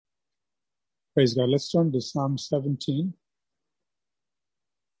Praise God. Let's turn to Psalm 17.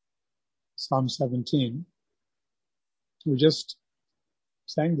 Psalm 17. We just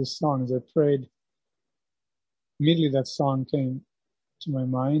sang this song. As I prayed, immediately that song came to my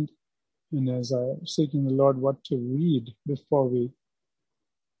mind. And as I was seeking the Lord what to read before we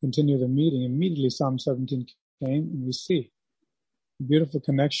continue the meeting, immediately Psalm 17 came, and we see a beautiful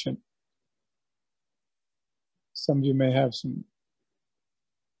connection. Some of you may have some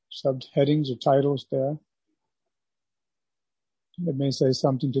subheadings or titles there. It may say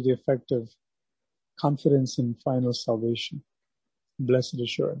something to the effect of confidence in final salvation, blessed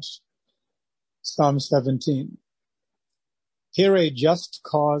assurance. Psalm 17. Hear a just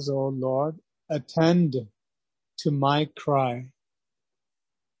cause, O Lord, attend to my cry.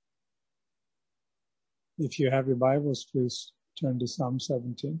 If you have your Bibles, please turn to Psalm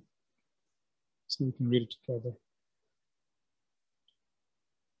 17 so we can read it together.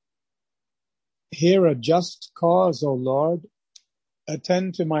 Hear a just cause, O Lord,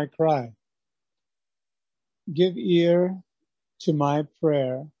 attend to my cry. Give ear to my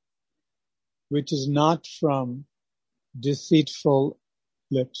prayer, which is not from deceitful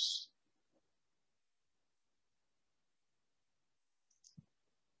lips.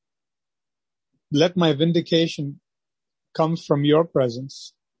 Let my vindication come from your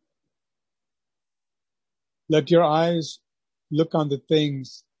presence. Let your eyes look on the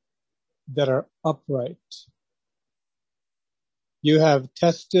things that are upright. You have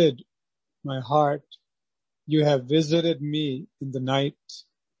tested my heart. You have visited me in the night.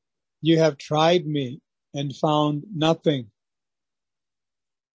 You have tried me and found nothing.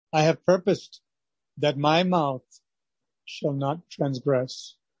 I have purposed that my mouth shall not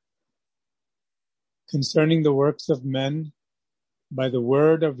transgress concerning the works of men. By the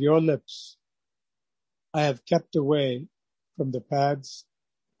word of your lips, I have kept away from the paths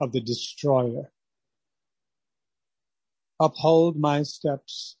of the destroyer. Uphold my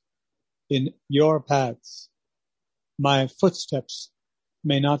steps in your paths. My footsteps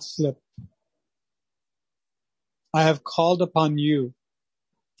may not slip. I have called upon you,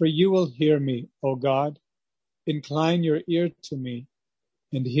 for you will hear me, O God. Incline your ear to me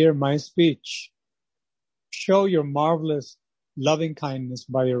and hear my speech. Show your marvelous loving kindness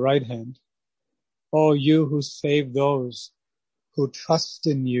by your right hand. O you who save those who trust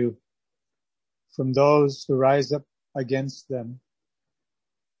in you from those who rise up against them.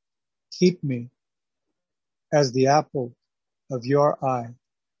 Keep me as the apple of your eye.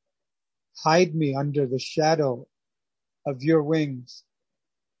 Hide me under the shadow of your wings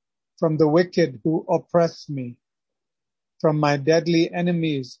from the wicked who oppress me, from my deadly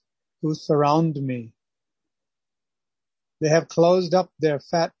enemies who surround me. They have closed up their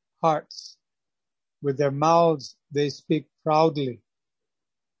fat hearts. With their mouths they speak proudly.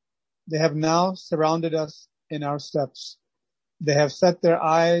 They have now surrounded us in our steps. They have set their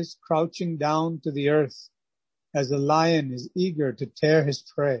eyes crouching down to the earth as a lion is eager to tear his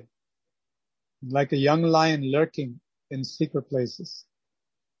prey, like a young lion lurking in secret places.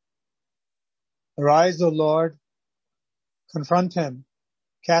 Arise, O Lord, confront him,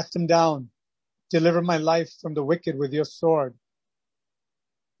 cast him down, deliver my life from the wicked with your sword,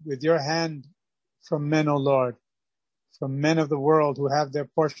 with your hand from men, O Lord, from men of the world who have their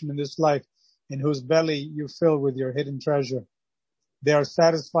portion in this life, in whose belly you fill with your hidden treasure. They are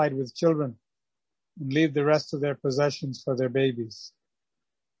satisfied with children and leave the rest of their possessions for their babies.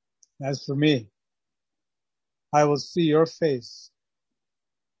 As for me, I will see your face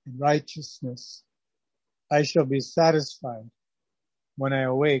in righteousness. I shall be satisfied when I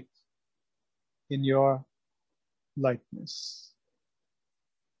awake in your likeness.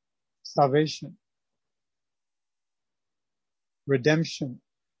 Salvation, redemption,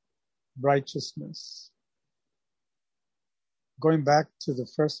 righteousness. Going back to the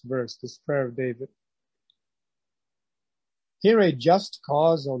first verse, this prayer of David. Hear a just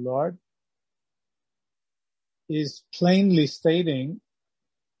cause, O Lord, is plainly stating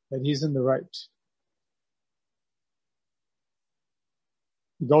that he's in the right.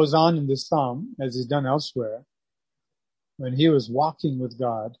 He goes on in this psalm, as he's done elsewhere, when he was walking with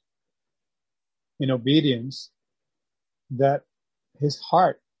God in obedience, that his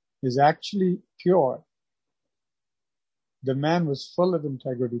heart is actually pure. The man was full of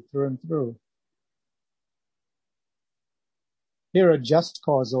integrity through and through. Hear a just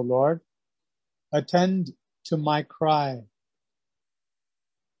cause, O Lord. Attend to my cry.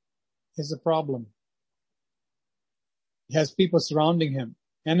 Here's a problem. He has people surrounding him,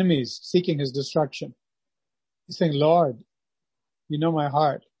 enemies seeking his destruction. He's saying, Lord, you know my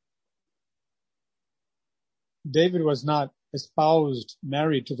heart. David was not espoused,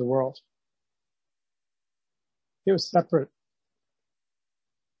 married to the world. He was separate.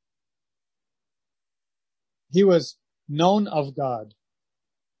 He was known of God.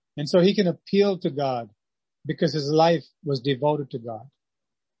 And so he can appeal to God because his life was devoted to God.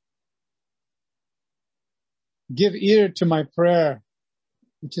 Give ear to my prayer,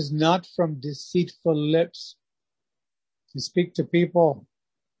 which is not from deceitful lips. We speak to people.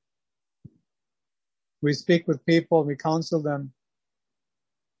 We speak with people. We counsel them.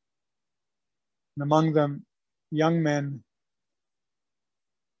 And among them, young men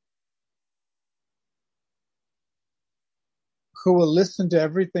who will listen to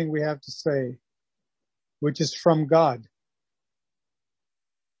everything we have to say, which is from God.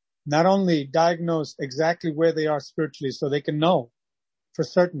 Not only diagnose exactly where they are spiritually so they can know for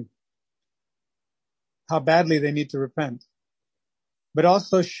certain how badly they need to repent, but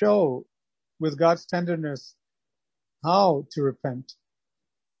also show with God's tenderness how to repent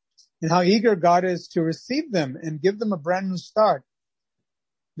and how eager God is to receive them and give them a brand new start.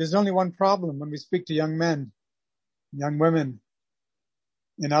 There's only one problem when we speak to young men, young women,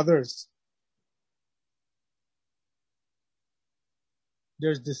 and others.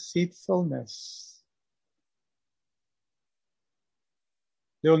 There's deceitfulness.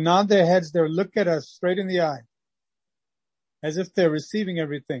 They'll nod their heads, they'll look at us straight in the eye, as if they're receiving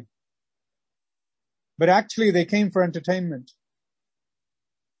everything. But actually they came for entertainment.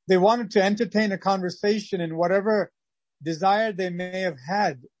 They wanted to entertain a conversation, and whatever desire they may have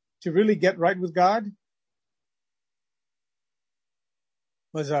had to really get right with God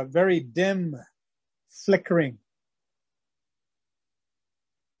was a very dim, flickering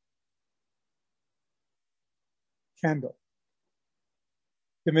candle.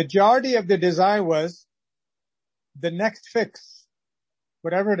 The majority of the desire was the next fix,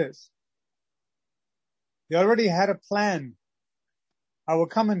 whatever it is. They already had a plan. I will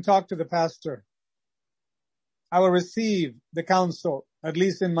come and talk to the pastor. I will receive the counsel, at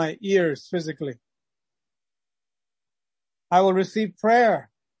least in my ears physically. I will receive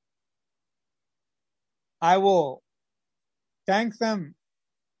prayer. I will thank them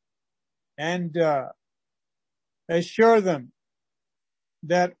and assure them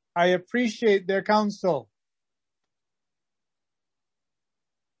that I appreciate their counsel.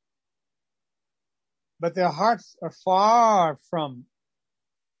 But their hearts are far from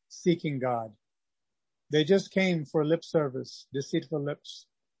seeking God. They just came for lip service, deceitful lips.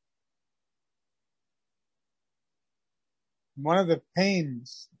 One of the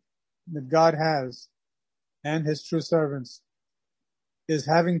pains that God has and his true servants is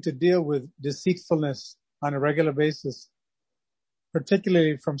having to deal with deceitfulness on a regular basis,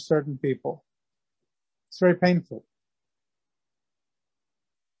 particularly from certain people. It's very painful.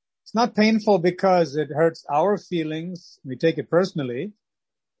 It's not painful because it hurts our feelings. We take it personally,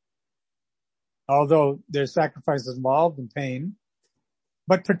 although there's sacrifices involved and pain,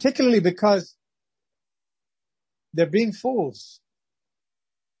 but particularly because they're being fools.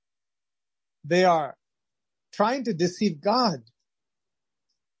 They are trying to deceive God,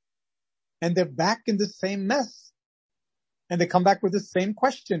 and they're back in the same mess, and they come back with the same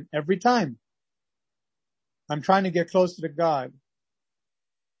question every time. I'm trying to get closer to God,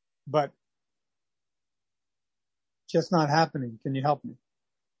 but just not happening. Can you help me?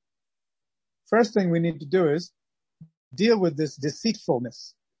 First thing we need to do is deal with this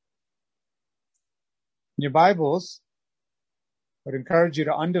deceitfulness. In your Bibles, I would encourage you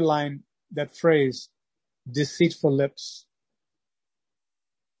to underline that phrase, deceitful lips.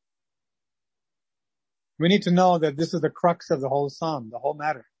 We need to know that this is the crux of the whole psalm, the whole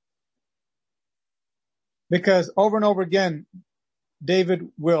matter. Because over and over again, David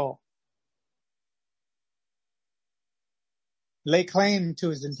will lay claim to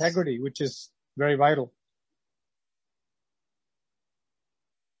his integrity, which is very vital.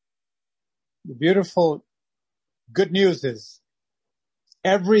 The beautiful good news is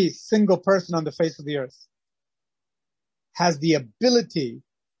every single person on the face of the earth has the ability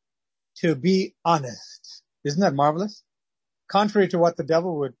to be honest. Isn't that marvelous? Contrary to what the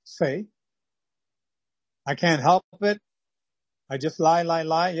devil would say, I can't help it. I just lie.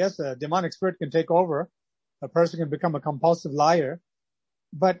 Yes, a demonic spirit can take over. A person can become a compulsive liar.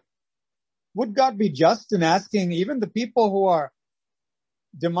 But would God be just in asking even the people who are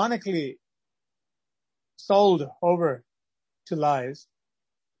demonically sold over to lies,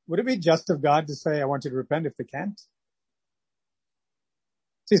 would it be just of God to say, I want you to repent if they can't?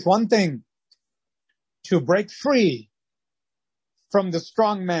 See, it's one thing to break free from the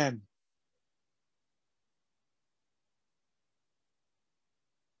strong man.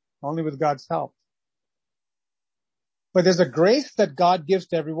 Only with God's help. But there's a grace that God gives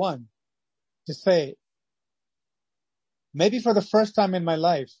to everyone to say, maybe for the first time in my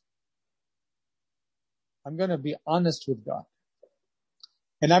life, I'm going to be honest with God.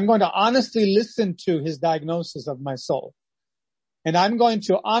 And I'm going to honestly listen to his diagnosis of my soul. And I'm going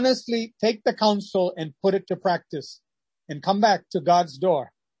to honestly take the counsel and put it to practice and come back to God's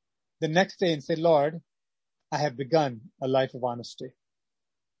door the next day and say, Lord, I have begun a life of honesty.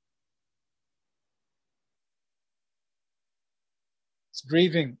 It's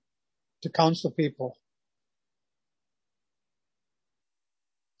grieving to counsel people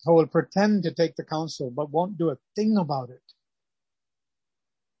who will pretend to take the counsel but won't do a thing about it.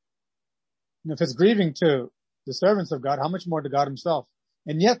 And if it's grieving to the servants of God, how much more to God himself?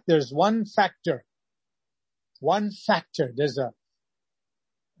 And yet there's one factor. There's a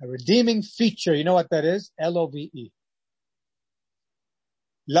redeeming feature. You know what that is? Love.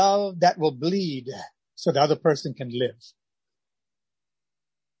 Love that will bleed so the other person can live.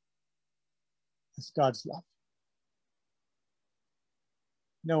 That's God's love.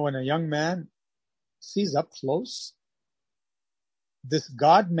 You know, when a young man sees up close this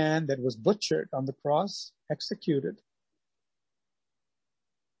God man that was butchered on the cross, executed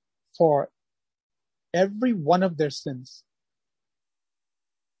for every one of their sins,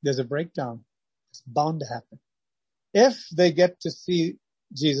 there's a breakdown. It's bound to happen. If they get to see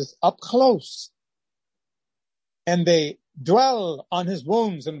Jesus up close and they dwell on his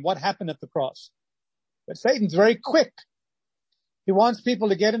wounds and what happened at the cross. But Satan's very quick. He wants people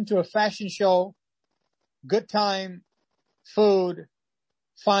to get into a fashion show, good time, food,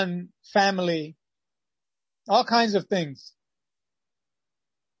 fun, family, all kinds of things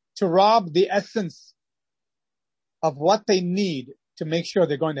to rob the essence of what they need to make sure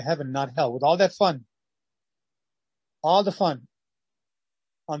they're going to heaven, not hell, with all that fun, all the fun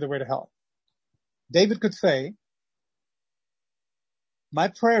on their way to hell. David could say, my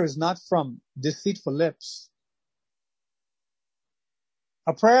prayer is not from deceitful lips.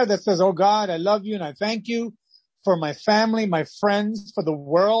 A prayer that says, oh God, I love you and I thank you for my family, my friends, for the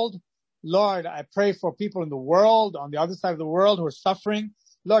world. Lord, I pray for people in the world, on the other side of the world who are suffering.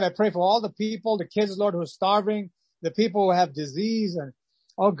 Lord, I pray for all the people, the kids, Lord, who are starving, the people who have disease. And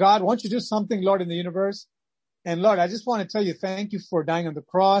oh God, won't you do something, Lord, in the universe? And Lord, I just want to tell you, thank you for dying on the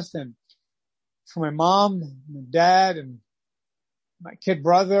cross and for my mom, my dad, and my kid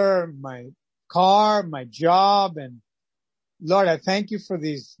brother, my car, my job. And Lord, I thank you for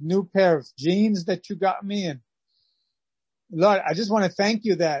these new pair of jeans that you got me. And Lord, I just want to thank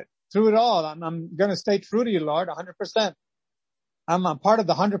you that through it all, I'm going to stay true to you, Lord, 100%. I'm a part of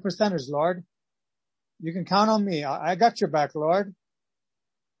the 100%ers, Lord. You can count on me. I got your back, Lord.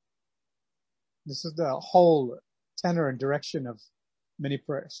 This is the whole tenor and direction of many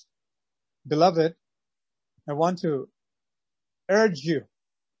prayers. Beloved, I want to urge you,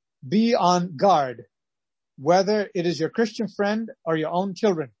 be on guard, whether it is your Christian friend or your own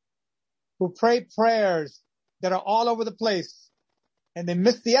children who pray prayers that are all over the place and they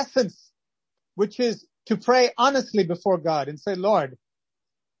miss the essence, which is to pray honestly before God and say, Lord,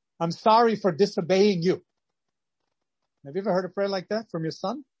 I'm sorry for disobeying you. Have you ever heard a prayer like that from your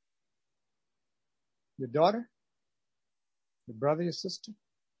son, your daughter, your brother, your sister?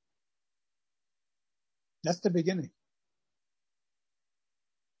 That's the beginning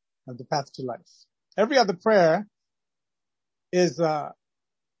of the path to life. Every other prayer is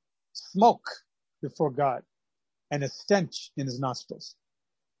smoke before God and a stench in his nostrils.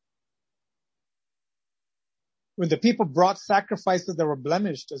 When the people brought sacrifices that were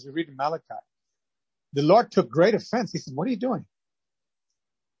blemished, as we read in Malachi, the Lord took great offense. He said, what are you doing?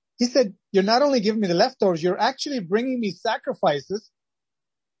 He said, you're not only giving me the leftovers, you're actually bringing me sacrifices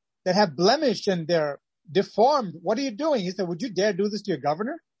that have blemished and they're deformed. What are you doing? He said, would you dare do this to your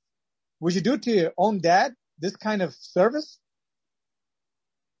governor? Would you do it to your own dad, this kind of service?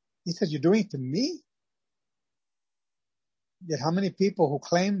 He said, you're doing it to me? Yet how many people who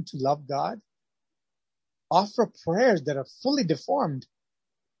claim to love God offer prayers that are fully deformed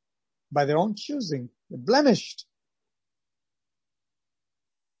by their own choosing? They're blemished.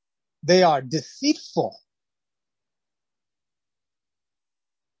 They are deceitful.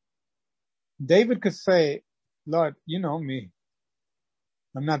 David could say, Lord, you know me.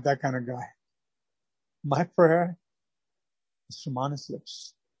 I'm not that kind of guy. My prayer is from honest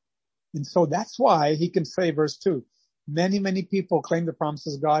lips. And so that's why he can say, verse 2, many people claim the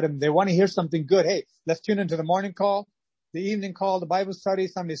promises of God and they want to hear something good. Hey, let's tune into the morning call, the evening call, the Bible study,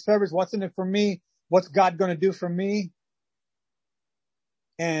 Sunday service. What's in it for me? What's God going to do for me?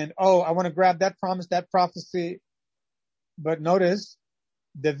 And, I want to grab that promise, that prophecy. But notice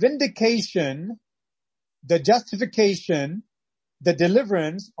the vindication, the justification, the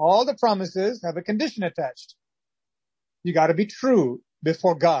deliverance, all the promises have a condition attached. You got to be true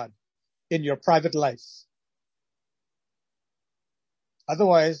before God in your private life.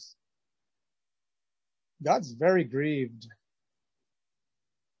 Otherwise, God's very grieved.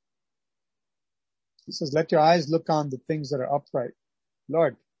 He says, let your eyes look on the things that are upright.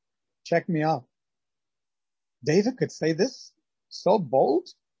 Lord, check me out. David could say this so bold.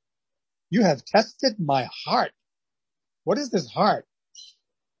 You have tested my heart. What is this heart?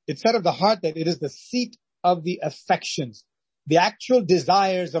 It said of the heart that it is the seat of the affections. The actual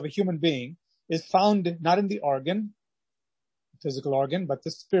desires of a human being is found not in the organ, physical organ, but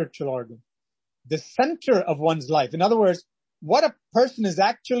the spiritual organ. The center of one's life. In other words, what a person is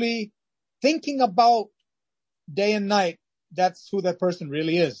actually thinking about day and night, that's who that person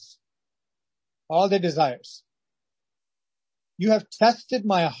really is. All their desires. You have tested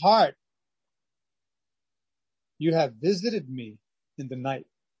my heart. You have visited me in the night.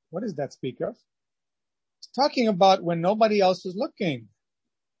 What does that speak of? It's talking about when nobody else is looking.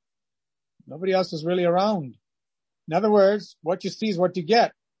 Nobody else is really around. In other words, what you see is what you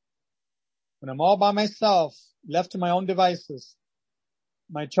get. When I'm all by myself, left to my own devices,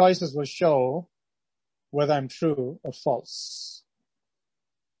 my choices will show whether I'm true or false.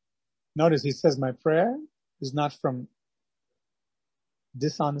 Notice he says, my prayer is not from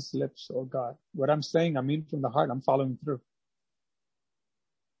dishonest lips, oh God. What I'm saying, I mean from the heart. I'm following through.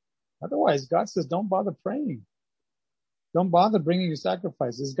 Otherwise, God says, don't bother praying. Don't bother bringing your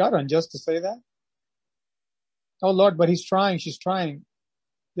sacrifice. Is God unjust to say that? Oh Lord, but he's trying, she's trying.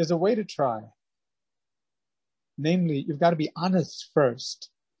 There's a way to try. Namely, you've got to be honest first.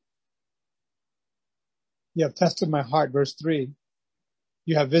 You have tested my heart, verse 3.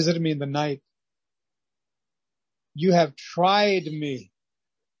 You have visited me in the night. You have tried me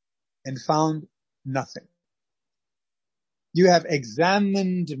and found nothing. You have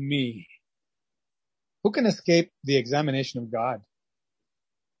examined me. Who can escape the examination of God?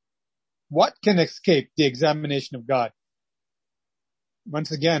 What can escape the examination of God?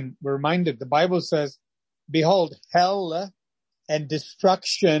 Once again, we're reminded, the Bible says, behold, hell and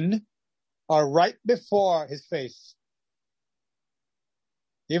destruction are right before his face.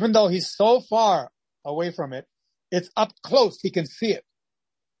 Even though he's so far away from it, it's up close. He can see it.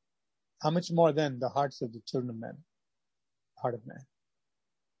 How much more then the hearts of the children of men, heart of man?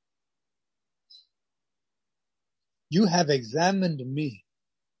 You have examined me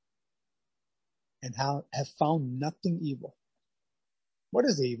and have found nothing evil. What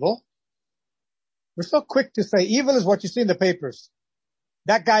is evil? We're so quick to say evil is what you see in the papers.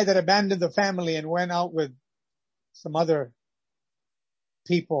 That guy that abandoned the family and went out with some other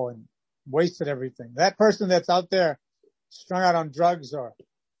people and wasted everything. That person that's out there strung out on drugs or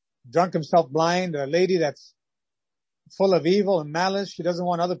drunk himself blind. A lady that's full of evil and malice. She doesn't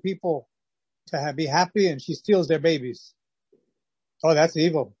want other people to be happy and she steals their babies. Oh, that's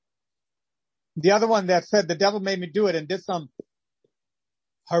evil. The other one that said the devil made me do it and did some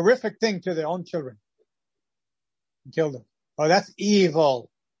horrific thing to their own children and killed them. Oh, that's evil.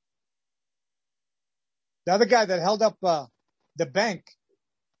 The other guy that held up the bank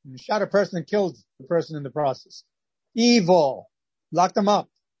and shot a person and killed the person in the process. Evil. Locked them up.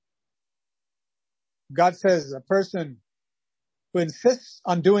 God says a person who insists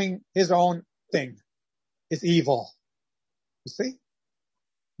on doing his own thing is evil. You see?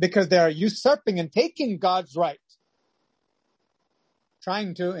 Because they are usurping and taking God's right.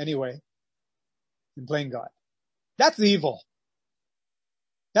 Trying to, anyway, and playing God. That's evil.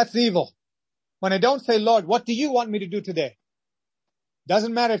 That's evil. When I don't say, Lord, what do you want me to do today?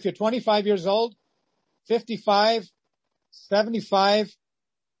 Doesn't matter if you're 25 years old, 55, 75,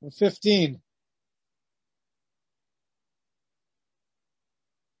 or 15.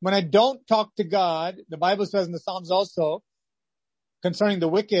 When I don't talk to God, the Bible says in the Psalms also, concerning the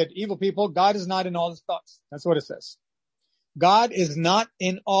wicked, evil people, God is not in all his thoughts. That's what it says. God is not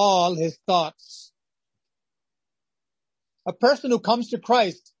in all his thoughts. A person who comes to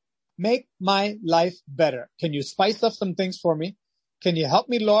Christ, make my life better. Can you spice up some things for me? Can you help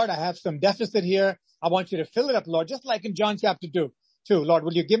me, Lord? I have some deficit here. I want you to fill it up, Lord, just like in John chapter 2. Lord,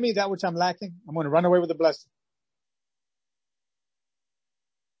 will you give me that which I'm lacking? I'm going to run away with the blessing.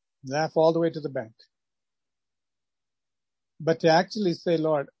 Laugh all the way to the bank. But to actually say,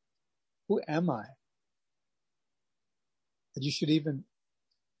 Lord, who am I? That you should even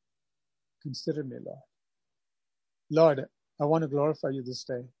consider me, Lord. Lord, I want to glorify you this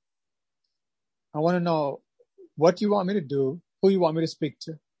day. I want to know what you want me to do, who you want me to speak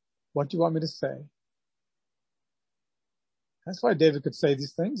to, what you want me to say. That's why David could say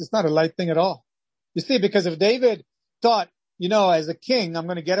these things. It's not a light thing at all. You see, because if David thought, as a king, I'm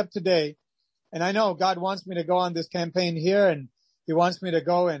going to get up today And I know God wants me to go on this campaign here, and he wants me to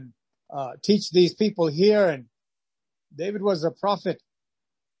go and teach these people here. And David was a prophet.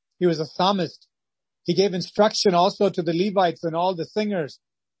 He was a psalmist. He gave instruction also to the Levites and all the singers.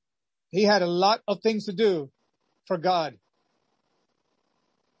 He had a lot of things to do for God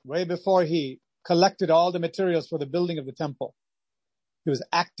way before he collected all the materials for the building of the temple. He was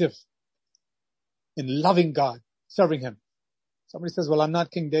active in loving God, serving him. Somebody says, well, I'm not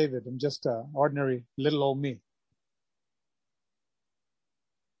King David. I'm just an ordinary little old me.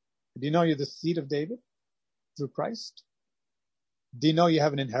 Do you know you're the seed of David through Christ? Do you know you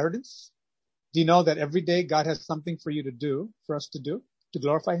have an inheritance? Do you know that every day God has something for you to do, for us to do, to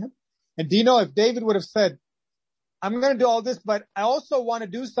glorify him? And do you know if David would have said, I'm going to do all this, but I also want to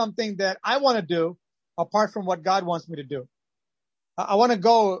do something that I want to do apart from what God wants me to do. I want to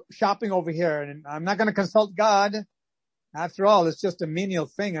go shopping over here, and I'm not going to consult God. After all, it's just a menial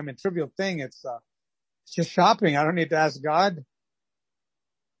thing. I mean, trivial thing. It's just shopping. I don't need to ask God.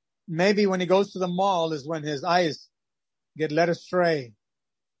 Maybe when he goes to the mall is when his eyes get led astray,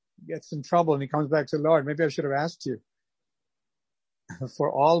 gets in trouble, and he comes back to the Lord. Maybe I should have asked you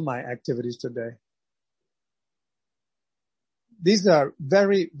for all my activities today. These are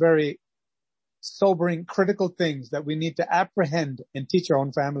very, very sobering, critical things that we need to apprehend and teach our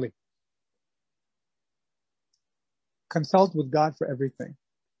own family. Consult with God for everything.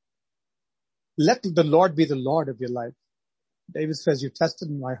 Let the Lord be the Lord of your life. David says, you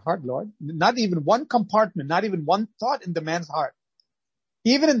tested my heart, Lord. Not even one compartment, not even one thought in the man's heart.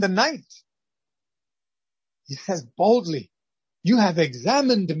 Even in the night. He says boldly, you have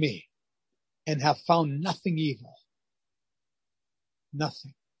examined me and have found nothing evil.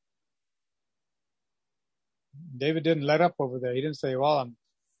 Nothing. David didn't let up over there. He didn't say, well, I'm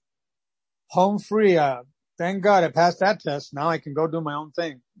home free. Thank God I passed that test. Now I can go do my own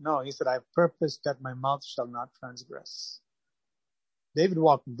thing. No, he said, I have purposed that my mouth shall not transgress. David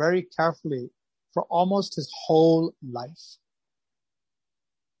walked very carefully for almost his whole life.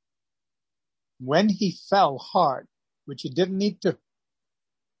 When he fell hard, which he didn't need to,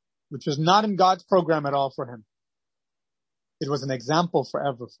 which was not in God's program at all for him, it was an example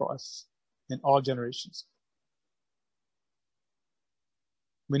forever for us in all generations.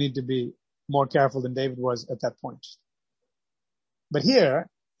 We need to be more careful than David was at that point. But here,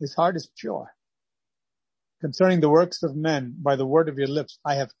 his heart is pure. Concerning the works of men, by the word of your lips,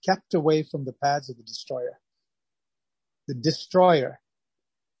 I have kept away from the paths of the destroyer. The destroyer.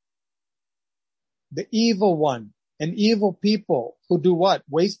 The evil one. And evil people who do what?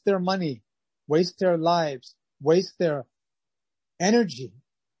 Waste their money, waste their lives, waste their energy.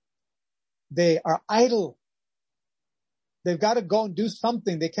 They are idle. They've got to go and do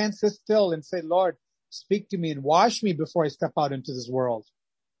something. They can't sit still and say, Lord, speak to me and wash me before I step out into this world.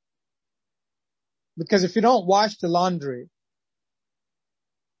 Because if you don't wash the laundry,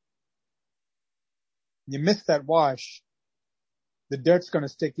 you miss that wash, the dirt's going to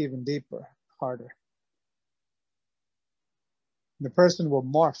stick even deeper, harder. The person will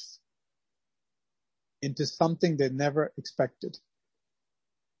morph into something they never expected.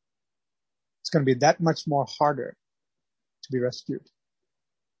 It's going to be that much more harder to be rescued.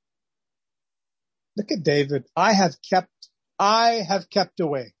 Look at David. I have kept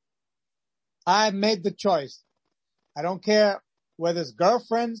away. I made the choice. I don't care whether it's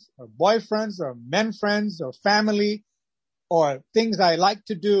girlfriends or boyfriends or men friends or family or things I like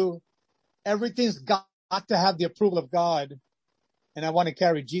to do. Everything's got to have the approval of God. And I want to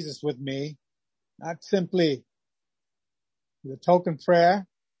carry Jesus with me, not simply the token prayer.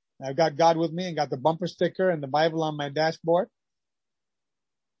 I've got God with me and got the bumper sticker and the Bible on my dashboard.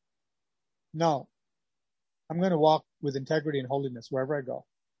 No, I'm going to walk with integrity and holiness wherever I go.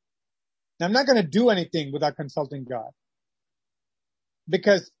 Now, I'm not going to do anything without consulting God.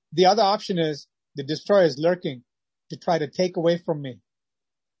 Because the other option is the destroyer is lurking to try to take away from me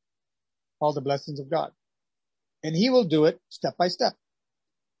all the blessings of God. And he will do it step by step.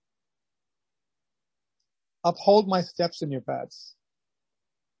 Uphold my steps in your paths.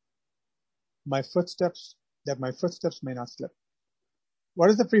 That my footsteps may not slip. What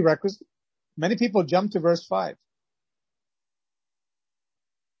is the prerequisite? Many people jump to verse 5.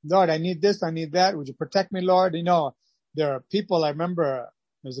 Lord, I need this, I need that. Would you protect me, Lord? You know, there are people, I remember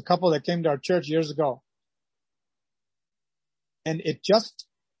there's a couple that came to our church years ago. And it just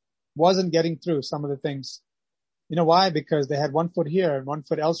wasn't getting through some of the things. You know why? Because they had one foot here and one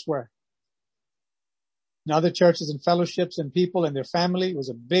foot elsewhere. In other churches and fellowships and people and their family, it was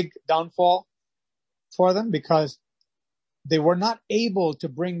a big downfall for them because they were not able to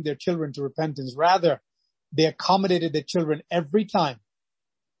bring their children to repentance. Rather, they accommodated their children every time.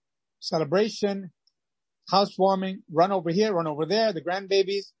 celebration, housewarming, run over here, run over there, the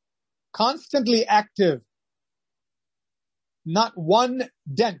grandbabies, constantly active. Not one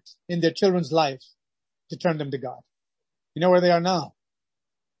dent in their children's life to turn them to God. You know where they are now?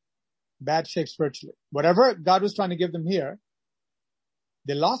 Bad shape spiritually. Whatever God was trying to give them here,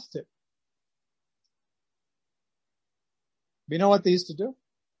 they lost it. You know what they used to do?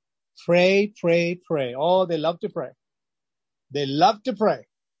 Pray, pray, pray. Oh, they love to pray. They love to pray.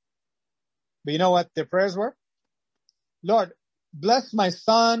 But you know what their prayers were? Lord, bless my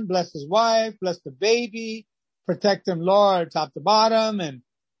son, bless his wife, bless the baby, protect them, Lord, top to bottom, and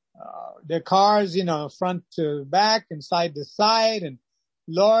their cars, front to back and side to side. And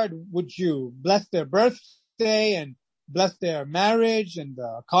Lord, would you bless their birthday and bless their marriage and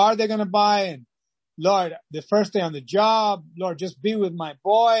the car they're going to buy. And Lord, the first day on the job, Lord, just be with my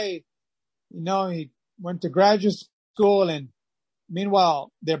boy. He went to graduate school, and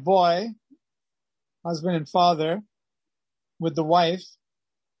meanwhile, their boy, husband and father, with the wife,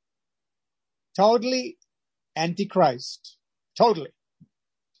 totally antichrist. Totally.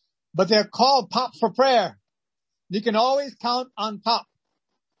 But they're called Pop for prayer. You can always count on Pop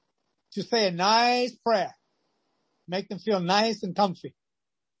to say a nice prayer, make them feel nice and comfy,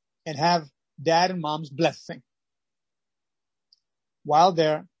 and have dad and mom's blessing while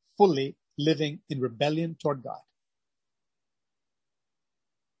they're fully living in rebellion toward God.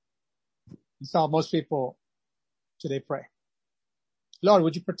 That's how most people today pray. Lord,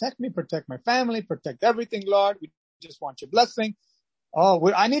 would you protect me, protect my family, protect everything, Lord. We just want your blessing.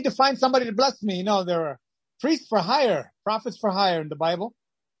 Oh, I need to find somebody to bless me. There are priests for hire, prophets for hire in the Bible.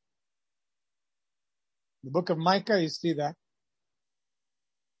 The book of Micah, you see that.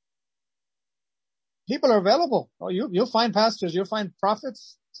 People are available. Oh, you'll find pastors, you'll find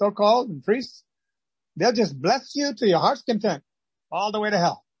prophets, so-called, and priests. They'll just bless you to your heart's content, all the way to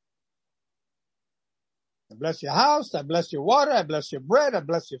hell. I bless your house, I bless your water, I bless your bread, I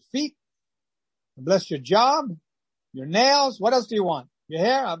bless your feet, I bless your job, your nails. What else do you want? Your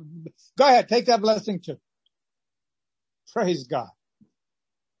hair? Go ahead, take that blessing too. Praise God.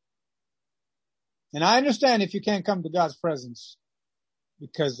 And I understand if you can't come to God's presence,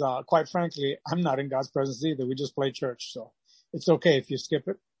 because quite frankly, I'm not in God's presence either. We just play church, so it's okay if you skip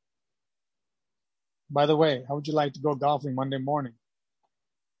it. By the way, how would you like to go golfing Monday morning?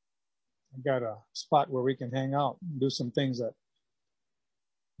 I got a spot where we can hang out and do some things that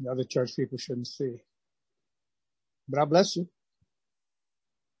the other church people shouldn't see. But I bless you.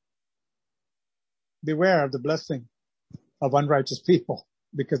 Beware of the blessing of unrighteous people,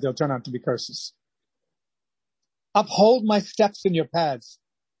 because they'll turn out to be curses. Uphold my steps in your paths,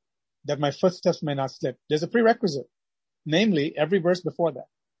 that my footsteps may not slip. There's a prerequisite, namely every verse before that.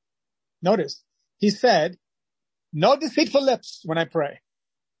 Notice, he said, no deceitful lips when I pray.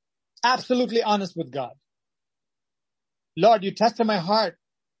 Absolutely honest with God. Lord, you tested my heart.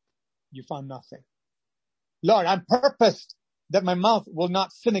 You found nothing. Lord, I'm purposed that my mouth will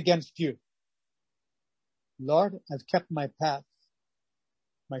not sin against you. Lord, I've kept my path,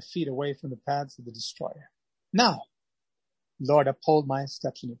 my feet away from the paths of the destroyer. Now, Lord, uphold my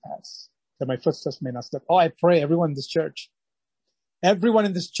steps in your paths, that my footsteps may not slip. Oh, I pray everyone in this church,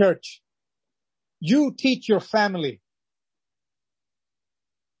 you teach your family.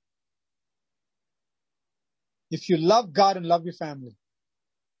 If you love God and love your family,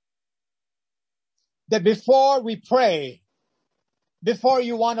 that before we pray, before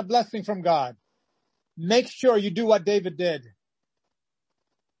you want a blessing from God, make sure you do what David did.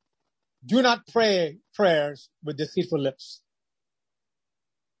 Do not pray prayers with deceitful lips.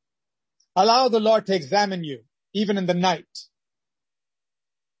 Allow the Lord to examine you, even in the night.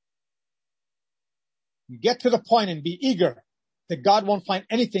 Get to the point and be eager that God won't find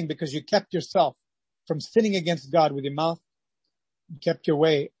anything because you kept yourself from sinning against God with your mouth. You kept your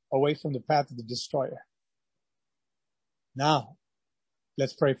way away from the path of the destroyer. Now,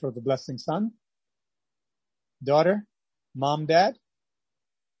 let's pray for the blessing son, daughter, mom, dad.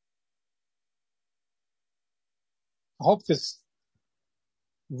 I hope this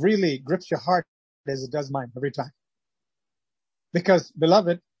really grips your heart as it does mine every time. Because,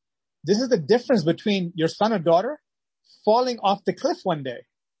 beloved, this is the difference between your son or daughter falling off the cliff one day.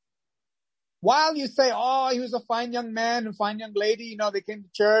 While you say, oh, he was a fine young man and fine young lady, they came to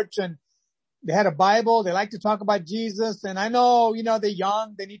church and they had a Bible, they like to talk about Jesus, and I know, they're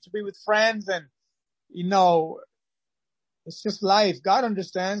young, they need to be with friends, and, it's just life. God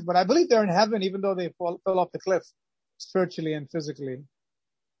understands, but I believe they're in heaven even though they fell off the cliff, spiritually and physically.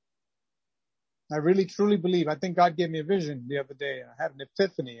 I really, truly believe. I think God gave me a vision the other day. I had an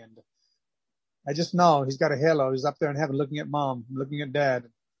epiphany, and I just know he's got a halo. He's up there in heaven looking at mom, looking at dad.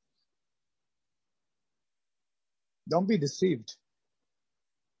 Don't be deceived.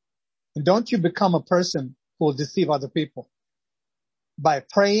 And don't you become a person who will deceive other people by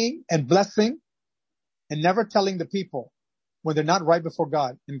praying and blessing and never telling the people when they're not right before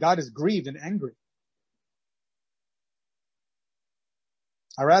God. And God is grieved and angry.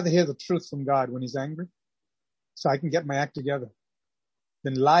 I'd rather hear the truth from God when he's angry so I can get my act together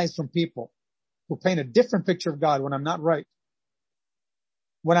than lies from people who paint a different picture of God when I'm not right.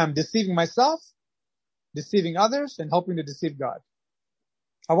 When I'm deceiving myself, deceiving others, and hoping to deceive God.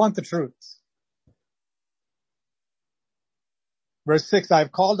 I want the truth. Verse 6, I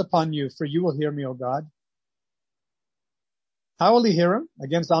have called upon you, for you will hear me, O God. How will he hear him?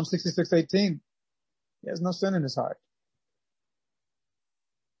 Again, Psalm 66:18. He has no sin in his heart.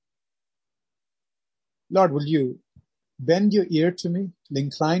 Lord, will you bend your ear to me,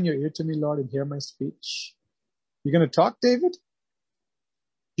 incline your ear to me, Lord, and hear my speech? You're going to talk, David?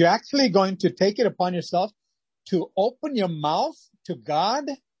 You're actually going to take it upon yourself to open your mouth to God?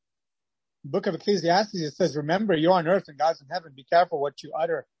 Book of Ecclesiastes, it says, remember, you're on earth and God's in heaven. Be careful what you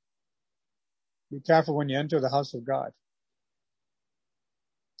utter. Be careful when you enter the house of God.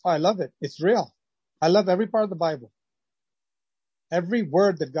 Oh, I love it. It's real. I love every part of the Bible. Every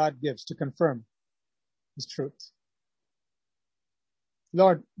word that God gives to confirm his truth.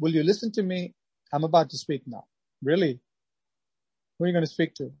 Lord, will you listen to me? I'm about to speak now. Really? Who are you going to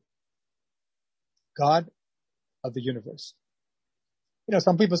speak to? God of the universe. You know,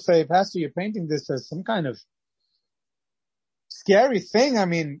 some people say, Pastor, you're painting this as some kind of scary thing. I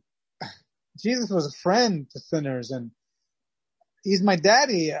mean, Jesus was a friend to sinners and he's my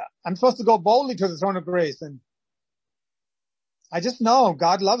daddy. I'm supposed to go boldly to the throne of grace. And I just know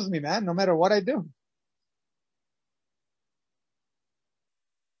God loves me, man, no matter what I do.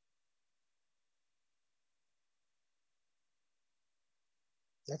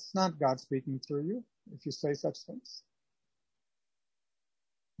 That's not God speaking through you if you say such things.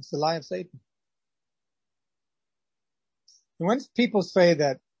 It's the lie of Satan. And when people say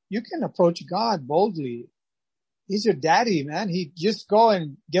that you can approach God boldly, he's your daddy, man. He just go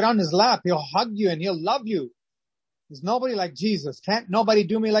and get on his lap. He'll hug you and he'll love you. There's nobody like Jesus. Can't nobody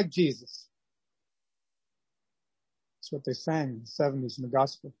do me like Jesus. That's what they sang in the 70s in the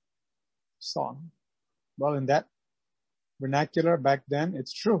gospel song. Well, in that vernacular back then,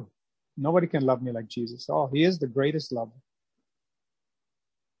 it's true. Nobody can love me like Jesus. Oh, he is the greatest lover.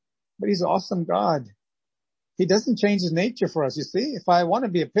 But he's an awesome God. He doesn't change his nature for us. You see, if I want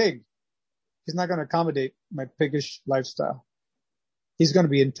to be a pig, he's not going to accommodate my piggish lifestyle. He's going to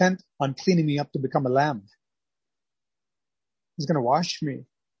be intent on cleaning me up to become a lamb. He's going to wash me.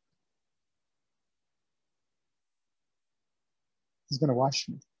 He's going to wash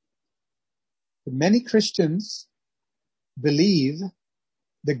me. But many Christians believe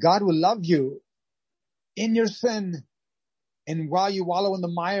that God will love you in your sin. And while you wallow in the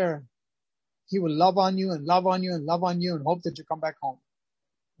mire, he will love on you and love on you and love on you and hope that you come back home.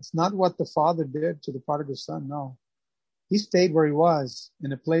 It's not what the father did to the prodigal son. No, he stayed where he was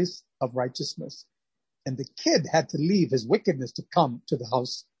in a place of righteousness. And the kid had to leave his wickedness to come to the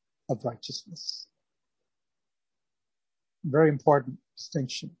house of righteousness. Very important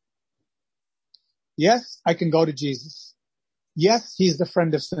distinction. Yes, I can go to Jesus. Yes, he's the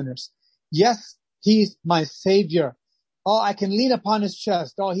friend of sinners. Yes, he's my savior. Oh, I can lean upon his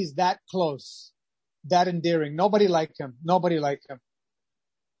chest. Oh, he's that close, that endearing. Nobody like him. Nobody like him.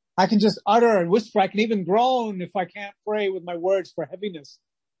 I can just utter and whisper. I can even groan if I can't pray with my words for heaviness.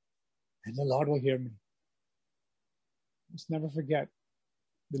 And the Lord will hear me. Just never forget,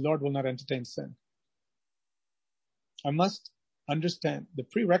 the Lord will not entertain sin. I must understand the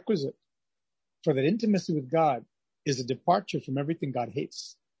prerequisite for that intimacy with God is a departure from everything God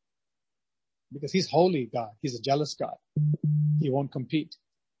hates. Because he's holy God. He's a jealous God. He won't compete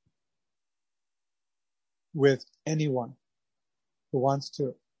with anyone who wants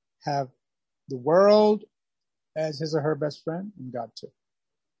to have the world as his or her best friend and God too.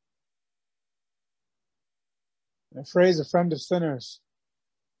 The phrase, a friend of sinners,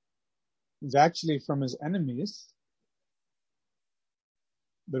 is actually from his enemies.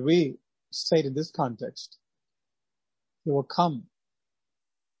 But we say it in this context. He will come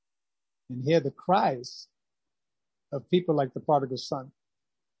and hear the cries of people like the prodigal son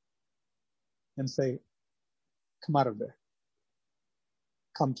and say, come out of there.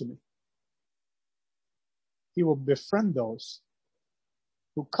 Come to me. He will befriend those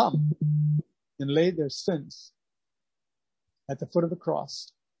who come and lay their sins at the foot of the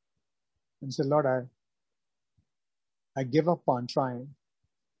cross and say, Lord, I give up on trying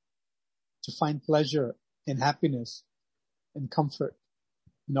to find pleasure and happiness and comfort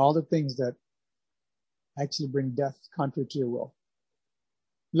in all the things that actually bring death contrary to your will.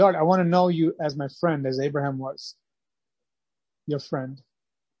 Lord, I want to know you as my friend, as Abraham was your friend,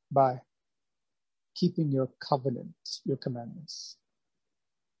 by keeping your covenant, your commandments.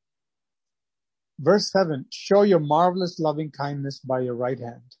 Verse 7, show your marvelous loving kindness by your right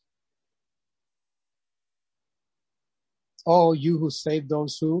hand. Oh, you who save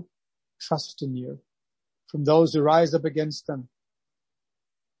those who trust in you, from those who rise up against them.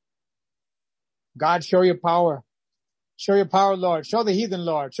 God, show your power. Show your power, Lord. Show the heathen,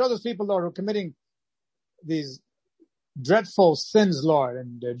 Lord. Show those people, Lord, who are committing these dreadful sins, Lord,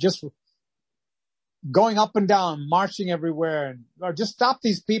 and just going up and down, marching everywhere. And Lord, just stop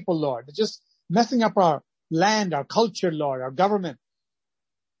these people, Lord. They're just messing up our land, our culture, Lord, our government.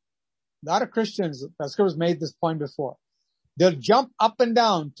 A lot of Christians, the scriptures made this point before. They'll jump up and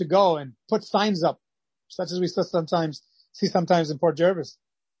down to go and put signs up, such as we see sometimes in Port Jervis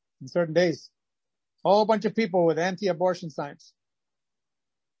in certain days. A whole bunch of people with anti-abortion signs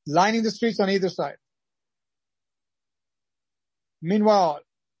lining the streets on either side. Meanwhile,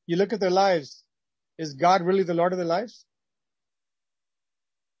 you look at their lives. Is God really the Lord of their lives?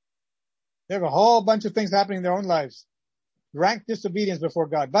 They have a whole bunch of things happening in their own lives. Rank disobedience before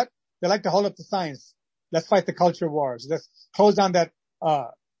God. But they like to hold up the signs. Let's fight the culture wars. Let's close down that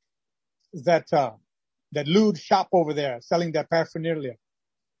lewd shop over there selling that paraphernalia.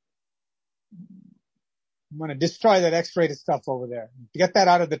 I'm going to destroy that X-rated stuff over there. Get that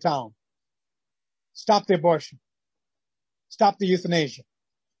out of the town. Stop the abortion. Stop the euthanasia.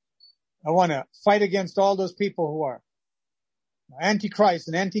 I want to fight against all those people who are anti-Christ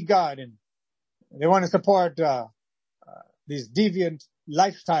and anti-God, and they want to support these deviant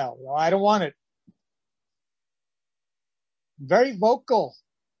lifestyle. I don't want it. Very vocal.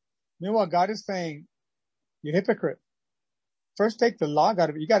 Meanwhile, God is saying, you hypocrite. First take the log out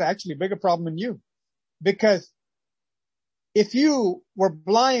of it. You got actually a bigger problem than you. Because if you were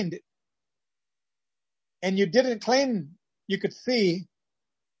blind and you didn't claim you could see,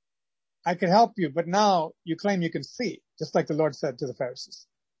 I could help you, but now you claim you can see, just like the Lord said to the Pharisees.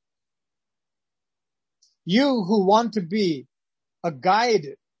 You who want to be a guide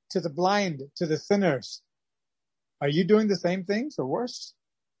to the blind, to the sinners, are you doing the same things or worse?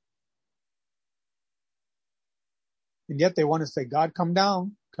 And yet they want to say, God, come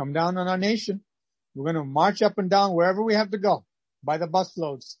down on our nation. We're going to march up and down wherever we have to go by the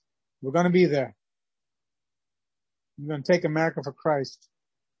busloads. We're going to be there. We're going to take America for Christ.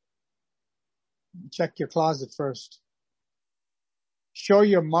 Check your closet first. Show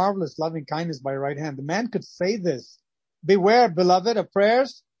your marvelous loving kindness by your right hand. The man could say this. Beware, beloved, of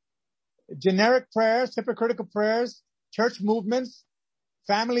prayers, generic prayers, hypocritical prayers, church movements,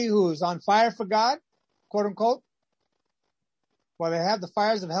 family who's on fire for God, quote unquote, while they have the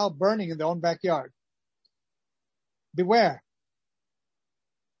fires of hell burning in their own backyard. Beware.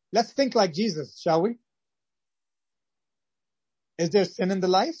 Let's think like Jesus, shall we? Is there sin in the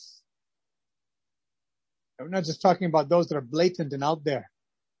life? We're not just talking about those that are blatant and out there,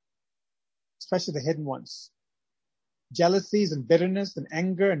 especially the hidden ones. Jealousies and bitterness and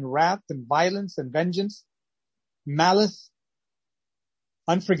anger and wrath and violence and vengeance, malice,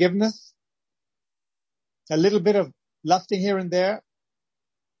 unforgiveness, a little bit of lusting here and there.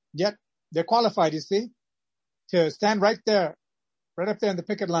 Yet they're qualified, you see, to stand right up there in the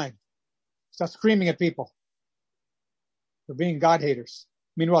picket line, start screaming at people for being God haters.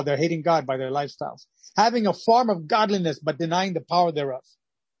 Meanwhile, they're hating God by their lifestyles, having a form of godliness but denying the power thereof.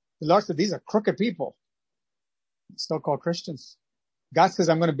 The Lord said, these are crooked people, so-called Christians. God says,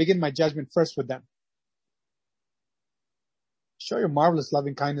 I'm going to begin my judgment first with them. Show your marvelous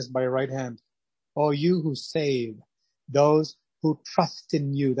loving kindness by your right hand. Oh, you who save those who trust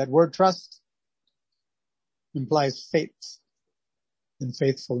in you. That word trust implies faith and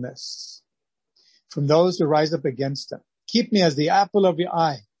faithfulness. From those who rise up against them. Keep me as the apple of your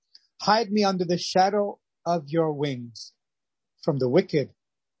eye. Hide me under the shadow of your wings from the wicked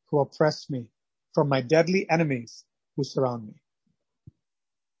who oppress me, from my deadly enemies who surround me.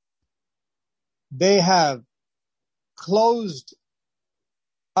 They have closed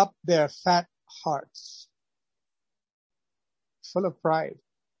up their fat hearts, full of pride,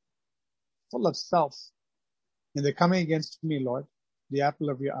 full of self, and they're coming against me, Lord, the apple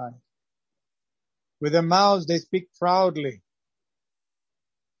of your eye. With their mouths, they speak proudly.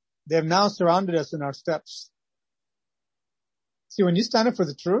 They have now surrounded us in our steps. See, when you stand up for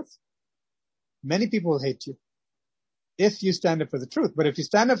the truth, many people will hate you if you stand up for the truth. But if you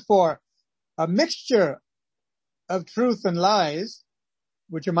stand up for a mixture of truth and lies,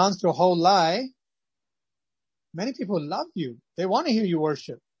 which amounts to a whole lie, many people love you. They want to hear you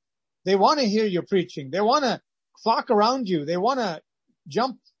worship. They want to hear your preaching. They want to flock around you. They want to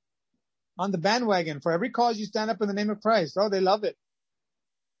jump on the bandwagon for every cause you stand up in the name of Christ. Oh, they love it.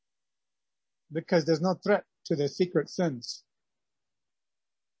 Because there's no threat to their secret sins.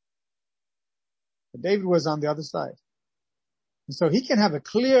 But David was on the other side. And so he can have a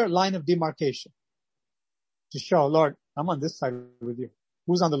clear line of demarcation to show, Lord, I'm on this side with you.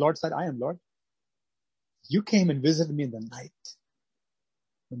 Who's on the Lord's side? I am, Lord. You came and visited me in the night.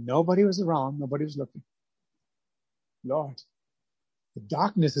 When nobody was around, nobody was looking. Lord, the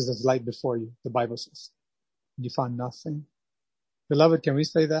darkness is as light before you, the Bible says. And you found nothing. Beloved, can we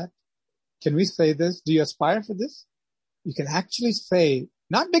say that? Can we say this? Do you aspire for this? You can actually say,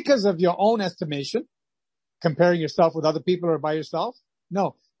 not because of your own estimation, comparing yourself with other people or by yourself.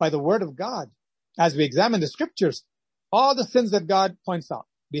 No, by the word of God. As we examine the scriptures, all the sins that God points out.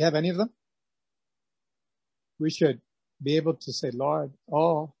 Do you have any of them? We should be able to say, Lord,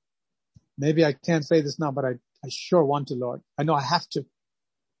 oh, maybe I can't say this now, but I sure want to, Lord. I know I have to.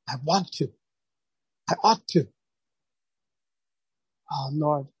 I want to. I ought to. Oh,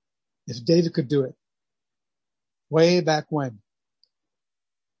 Lord, if David could do it way back when,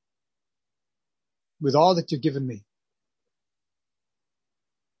 with all that you've given me,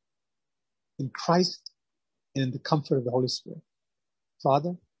 in Christ and in the comfort of the Holy Spirit.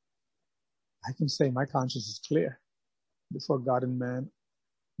 Father, I can say my conscience is clear before God and man.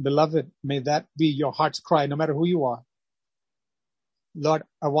 Beloved, may that be your heart's cry, no matter who you are. Lord,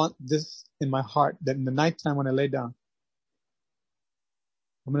 I want this in my heart, that in the nighttime when I lay down,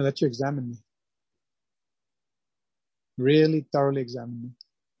 I'm going to let you examine me. Really thoroughly examine me.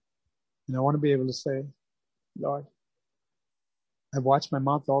 And I want to be able to say, Lord, I've watched my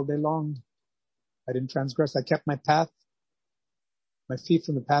mouth all day long. I didn't transgress. I kept my path, my feet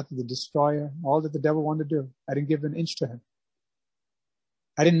from the path of the destroyer, all that the devil wanted to do. I didn't give an inch to him.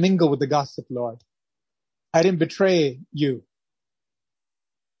 I didn't mingle with the gossip, Lord. I didn't betray you.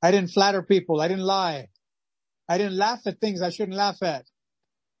 I didn't flatter people. I didn't lie. I didn't laugh at things I shouldn't laugh at.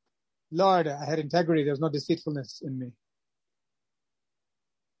 Lord, I had integrity. There was no deceitfulness in me.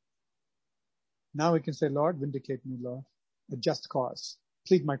 Now we can say, Lord, vindicate me, Lord. A just cause.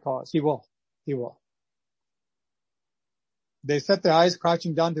 Plead my cause. He will. He will. They set their eyes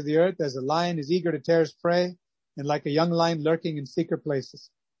crouching down to the earth as a lion is eager to tear his prey, and like a young lion lurking in secret places.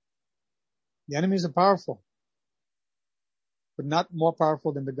 The enemies are powerful, but not more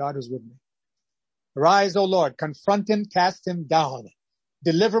powerful than the God who's with me. Arise, O Lord, confront him, cast him down.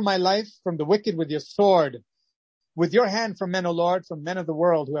 Deliver my life from the wicked with your sword, with your hand from men, O Lord, from men of the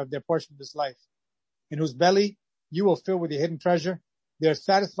world who have their portion of this life, in whose belly you will fill with your hidden treasure. They are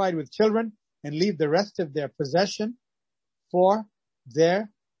satisfied with children and leave the rest of their possession for their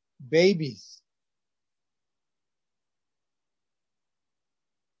babies.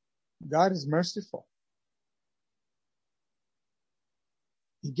 God is merciful.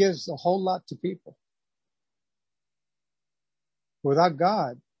 He gives a whole lot to people. Without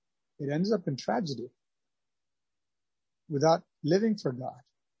God, it ends up in tragedy. Without living for God.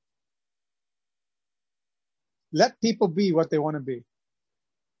 Let people be what they want to be.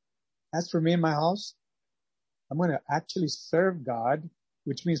 As for me and my house, I'm going to actually serve God,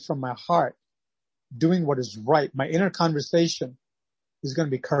 which means from my heart, doing what is right. My inner conversation is going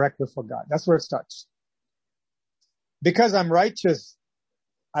to be correct before God. That's where it starts. Because I'm righteous,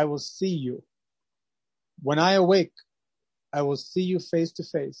 I will see you. When I awake, I will see you face to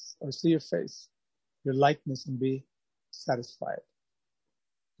face, or see your face, your likeness, and be satisfied.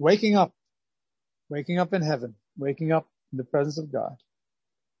 Waking up in heaven, waking up in the presence of God.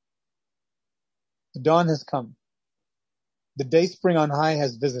 The dawn has come. The day spring on high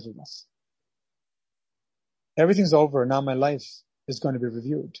has visited us. Everything's over. Now my life is going to be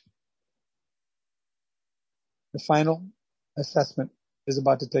reviewed. The final assessment is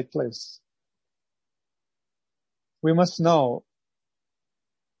about to take place. We must know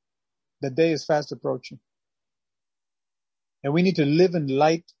the day is fast approaching. And we need to live in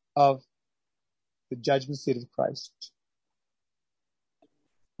light of the judgment seat of Christ.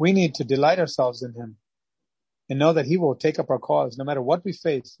 We need to delight ourselves in him and know that he will take up our cause no matter what we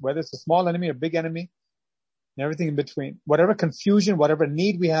face, whether it's a small enemy or big enemy and everything in between. Whatever confusion, whatever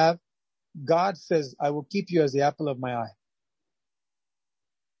need we have, God says, I will keep you as the apple of my eye.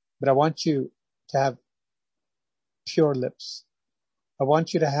 But I want you to have pure lips. I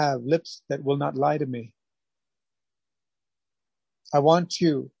want you to have lips that will not lie to me. I want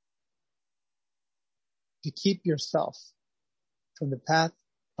you to keep yourself from the path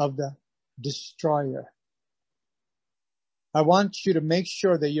of the destroyer. I want you to make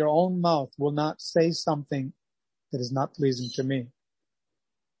sure that your own mouth will not say something that is not pleasing to me.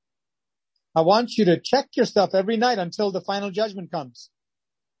 I want you to check yourself every night until the final judgment comes.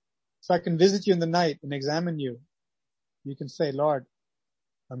 So I can visit you in the night and examine you. You can say, Lord,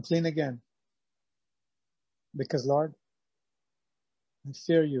 I'm clean again. Because, Lord, I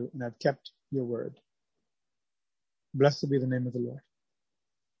fear you and I've kept your word. Blessed be the name of the Lord.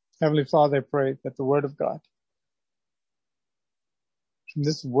 Heavenly Father, I pray that the word of God, from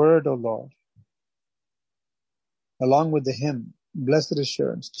this word, O Lord, along with the hymn, Blessed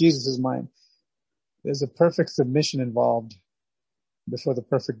Assurance, Jesus is mine, there's a perfect submission involved before the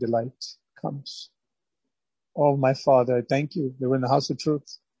perfect delight comes. Oh, my Father, I thank you that we're in the house of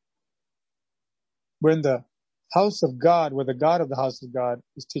truth. We're in the house of God, where the God of the house of God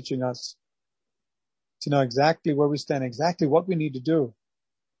is teaching us to know exactly where we stand, exactly what we need to do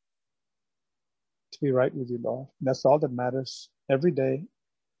to be right with you, Lord. And that's all that matters every day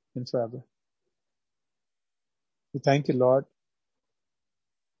and forever. We thank you, Lord.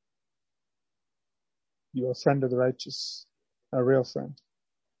 You are a friend of the righteous, a real friend.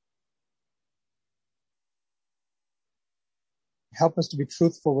 Help us to be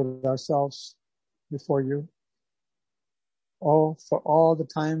truthful with ourselves before you. Oh, for all the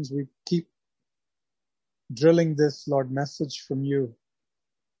times we keep drilling this, Lord, message from you,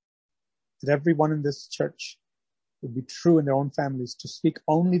 that everyone in this church would be true in their own families, to speak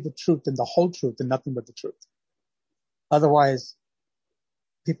only the truth and the whole truth and nothing but the truth. Otherwise,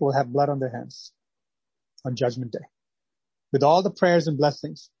 people will have blood on their hands on Judgment Day. With all the prayers and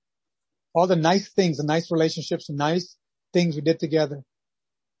blessings, all the nice things, the nice relationships, and nice things we did together.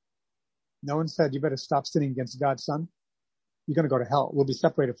 No one said, you better stop sinning against God, son. You're going to go to hell. We'll be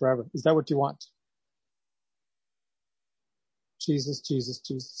separated forever. Is that what you want? Jesus, Jesus,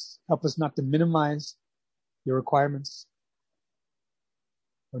 Jesus. Help us not to minimize your requirements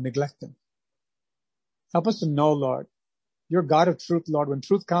or neglect them. Help us to know, Lord, you're God of truth, Lord. When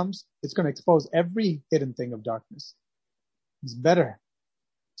truth comes, it's going to expose every hidden thing of darkness. It's better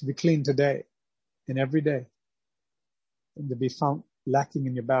to be clean today and every day than to be found lacking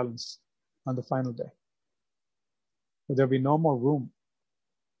in your balance on the final day. But there'll be no more room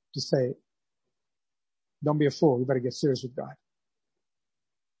to say, don't be a fool. You better get serious with God.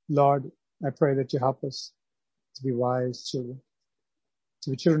 Lord, I pray that you help us to be wise children, to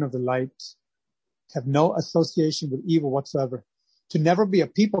be children of the light, have no association with evil whatsoever, to never be a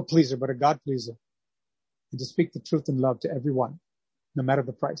people pleaser, but a God pleaser, and to speak the truth in love to everyone, no matter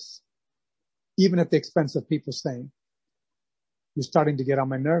the price, even at the expense of people saying, you're starting to get on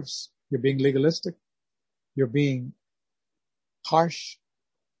my nerves. You're being legalistic. You're being harsh.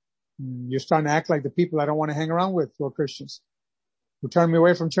 You're starting to act like the people I don't want to hang around with who are Christians, who turn me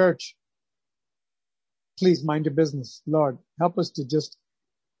away from church. Please mind your business. Lord, help us to just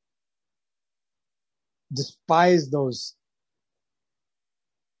despise those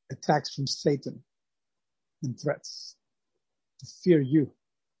attacks from Satan and threats, to fear you,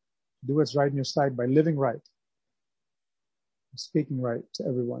 do what's right in your sight by living right, and speaking right to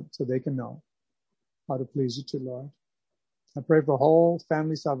everyone so they can know how to please you too, Lord. I pray for whole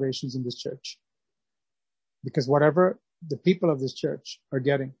family salvations in this church, because whatever the people of this church are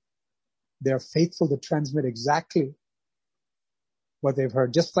getting, they are faithful to transmit exactly what they've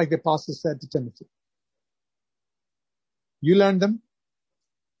heard, just like the apostle said to Timothy. You learn them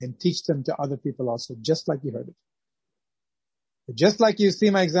and teach them to other people also, just like you heard it. But just like you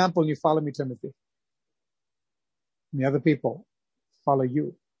see my example, you follow me, Timothy. And the other people follow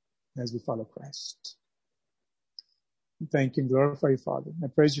you as we follow Christ. Thank you and glorify you, Father. I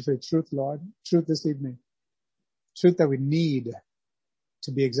praise you for your truth, Lord. Truth this evening. Truth that we need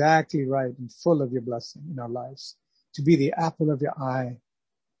to be exactly right and full of your blessing in our lives. To be the apple of your eye,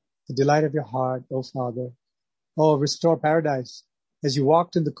 the delight of your heart, oh Father. Oh, restore paradise as you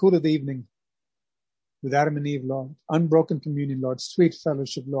walked in the cool of the evening with Adam and Eve, Lord. Unbroken communion, Lord. Sweet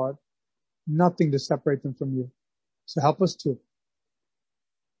fellowship, Lord. Nothing to separate them from you. So help us to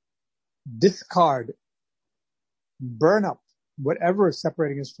discard, burn up whatever is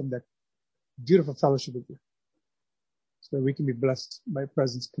separating us from that beautiful fellowship with you, so that we can be blessed by your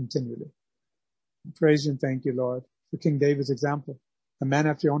presence continually. I praise you and thank you, Lord, for King David's example, a man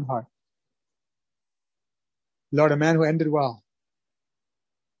after your own heart. Lord, a man who ended well,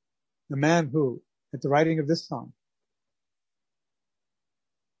 a man who, at the writing of this song,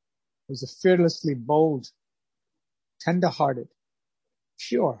 was a fearlessly bold, tender-hearted,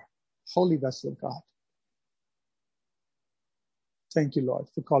 pure, holy vessel of God. Thank you, Lord,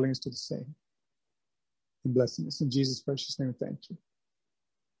 for calling us to the same and blessing us. In Jesus' precious name, thank you.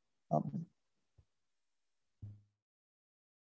 Amen.